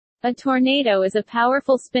A tornado is a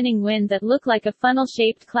powerful spinning wind that look like a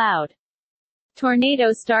funnel-shaped cloud.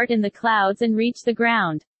 Tornadoes start in the clouds and reach the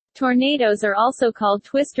ground. Tornadoes are also called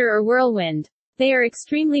twister or whirlwind. They are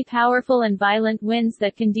extremely powerful and violent winds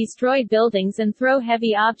that can destroy buildings and throw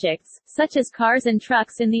heavy objects, such as cars and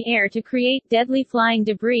trucks, in the air to create deadly flying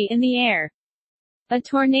debris in the air. A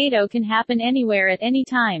tornado can happen anywhere at any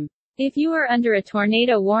time. If you are under a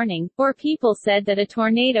tornado warning, or people said that a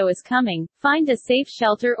tornado is coming, find a safe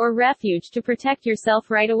shelter or refuge to protect yourself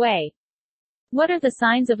right away. What are the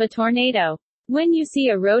signs of a tornado? When you see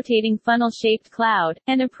a rotating funnel-shaped cloud,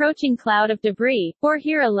 an approaching cloud of debris, or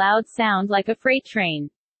hear a loud sound like a freight train.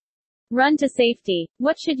 Run to safety.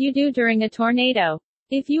 What should you do during a tornado?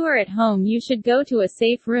 If you are at home, you should go to a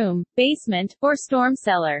safe room, basement, or storm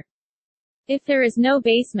cellar. If there is no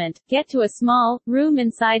basement, get to a small room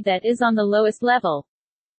inside that is on the lowest level.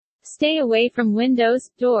 Stay away from windows,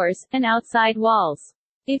 doors, and outside walls.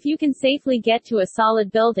 If you can safely get to a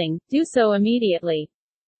solid building, do so immediately.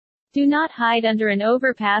 Do not hide under an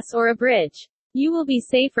overpass or a bridge. You will be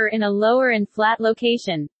safer in a lower and flat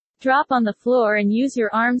location. Drop on the floor and use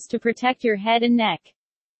your arms to protect your head and neck.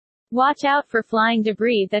 Watch out for flying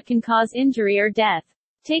debris that can cause injury or death.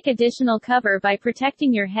 Take additional cover by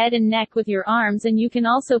protecting your head and neck with your arms, and you can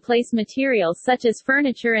also place materials such as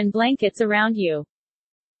furniture and blankets around you.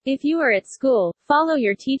 If you are at school, follow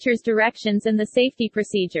your teacher's directions and the safety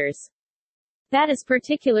procedures. That is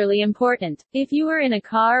particularly important. If you are in a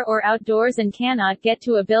car or outdoors and cannot get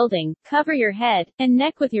to a building, cover your head and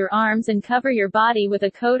neck with your arms and cover your body with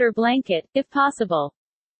a coat or blanket, if possible.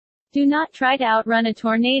 Do not try to outrun a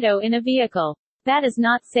tornado in a vehicle. That is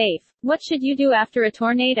not safe. What should you do after a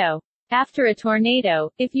tornado? After a tornado,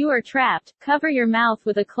 if you are trapped, cover your mouth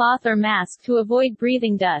with a cloth or mask to avoid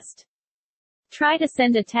breathing dust. Try to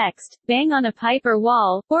send a text, bang on a pipe or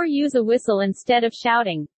wall, or use a whistle instead of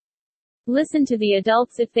shouting. Listen to the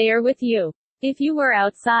adults if they are with you. If you are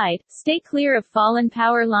outside, stay clear of fallen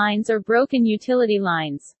power lines or broken utility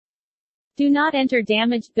lines. Do not enter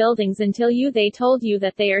damaged buildings until they told you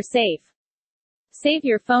that they are safe. Save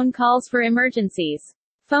your phone calls for emergencies.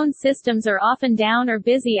 Phone systems are often down or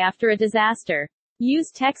busy after a disaster.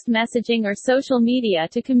 Use text messaging or social media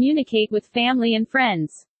to communicate with family and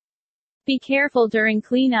friends. Be careful during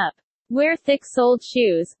cleanup. Wear thick-soled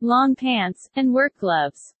shoes, long pants, and work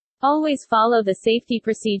gloves. Always follow the safety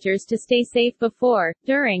procedures to stay safe before,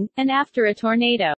 during, and after a tornado.